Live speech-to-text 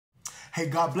Hey,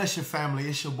 God bless your family.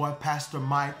 It's your boy, Pastor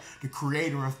Mike, the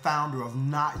creator and founder of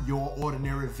Not Your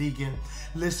Ordinary Vegan.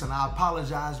 Listen, I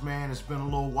apologize, man. It's been a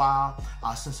little while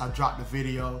since I dropped the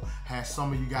video. Had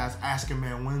some of you guys asking,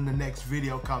 man, when the next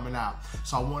video coming out?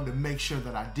 So I wanted to make sure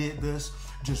that I did this.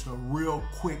 Just a real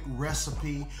quick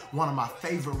recipe, one of my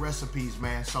favorite recipes,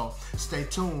 man. So stay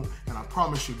tuned, and I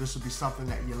promise you this will be something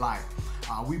that you like.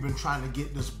 We've been trying to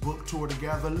get this book tour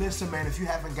together. Listen, man, if you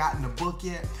haven't gotten the book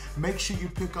yet, make sure you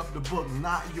pick up the book,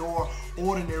 Not Your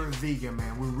Ordinary Vegan,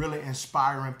 man. We're really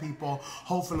inspiring people.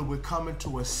 Hopefully, we're coming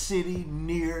to a city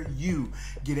near you.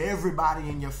 Get everybody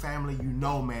in your family you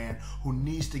know, man, who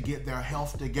needs to get their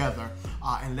health together,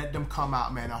 and let them come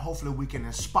out, man. And hopefully, we can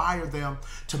inspire them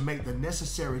to make the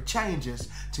necessary changes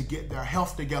to get their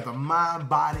health together, mind,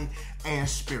 body, and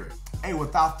spirit. Hey,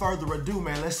 without further ado,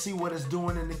 man, let's see what it's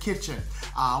doing in the kitchen.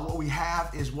 What we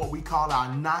have is what we call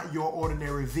our Not Your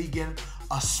Ordinary Vegan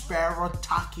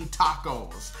Asparataki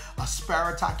tacos.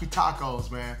 Asparataki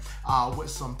tacos, man, with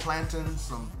some plantains,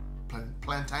 some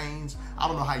plantains. I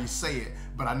don't know how you say it,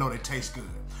 but I know they taste good.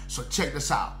 So check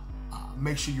this out.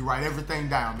 Make sure you write everything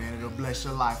down, man. It'll bless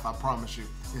your life, I promise you.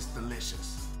 It's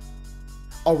delicious.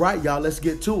 All right, y'all, let's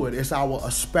get to it. It's our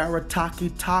Asparataki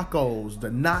tacos,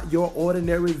 the Not Your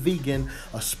Ordinary Vegan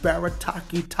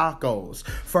Asparataki tacos.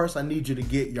 First, I need you to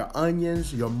get your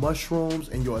onions, your mushrooms,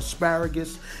 and your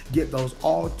asparagus. Get those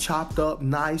all chopped up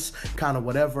nice, kind of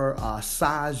whatever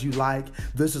size you like.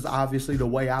 This is obviously the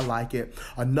way I like it.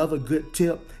 Another good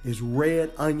tip is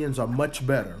red onions are much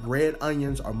better. Red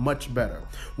onions are much better.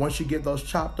 Once you get those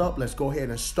chopped up, let's go ahead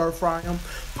and stir fry them.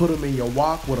 Put them in your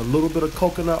wok with a little bit of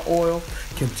coconut oil.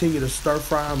 Continue to stir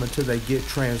fry them until they get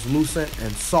translucent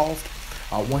and soft.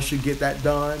 Once you get that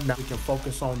done, now we can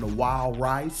focus on the wild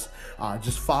rice.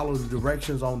 Just follow the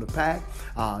directions on the pack.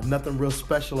 Nothing real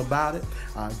special about it.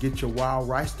 Get your wild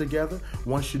rice together.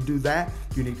 Once you do that,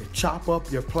 you need to chop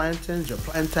up your plantains,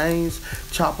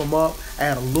 chop them up,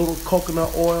 add a little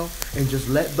coconut oil, and just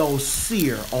let those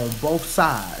sear on both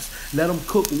sides. Let them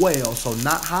cook well, so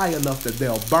not high enough that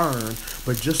they'll burn,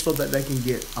 but just so that they can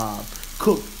get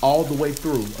cooked all the way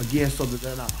through. Again, so that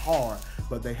they're not hard,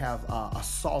 but they have a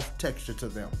soft texture to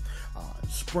them.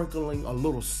 Sprinkling a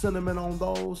little cinnamon on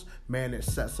those, man, it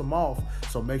sets them off.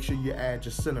 So make sure you add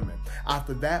your cinnamon.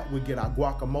 After that, we get our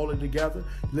guacamole together.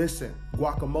 Listen,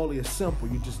 guacamole is simple.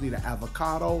 You just need an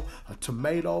avocado, a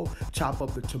tomato, chop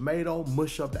up the tomato,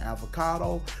 mush up the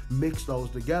avocado, mix those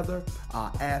together,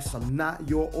 add some Not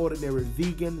Your Ordinary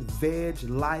Vegan Veg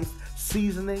Life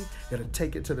seasoning. It'll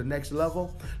take it to the next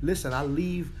level. Listen, I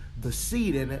leave the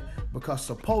seed in it because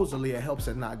supposedly it helps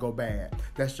it not go bad.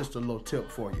 That's just a little tip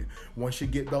for you. Once you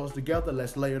get those together,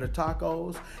 let's layer the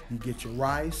tacos. You get your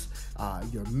rice,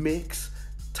 your mix,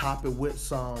 top it with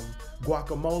some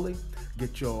guacamole,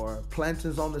 get your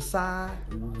plantains on the side.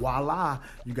 Voila,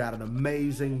 you got an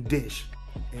amazing dish.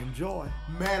 Enjoy.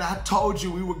 Man, I told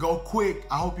you we would go quick.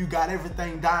 I hope you got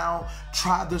everything down.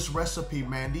 Try this recipe,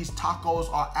 man. These tacos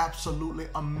are absolutely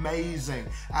amazing.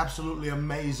 Absolutely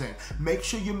amazing. Make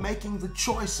sure you're making the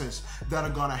choices that are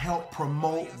going to help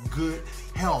promote good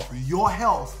health. Your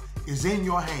health is in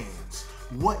your hands.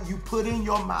 What you put in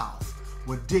your mouth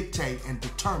will dictate and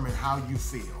determine how you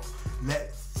feel.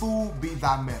 Let food be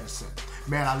thy medicine.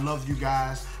 Man, I love you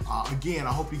guys. Again,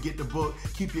 I hope you get the book.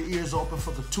 Keep your ears open for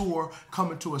the tour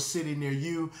coming to a city near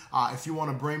you. If you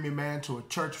want to bring me, man, to a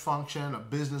church function, a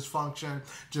business function,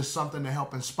 just something to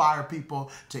help inspire people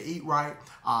to eat right,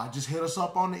 just hit us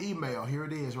up on the email. Here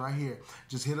it is right here.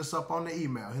 Just hit us up on the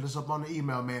email. Hit us up on the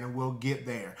email, man, and we'll get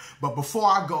there. But before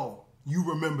I go, you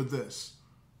remember this.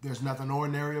 There's nothing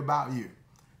ordinary about you.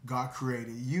 God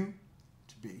created you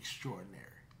to be extraordinary.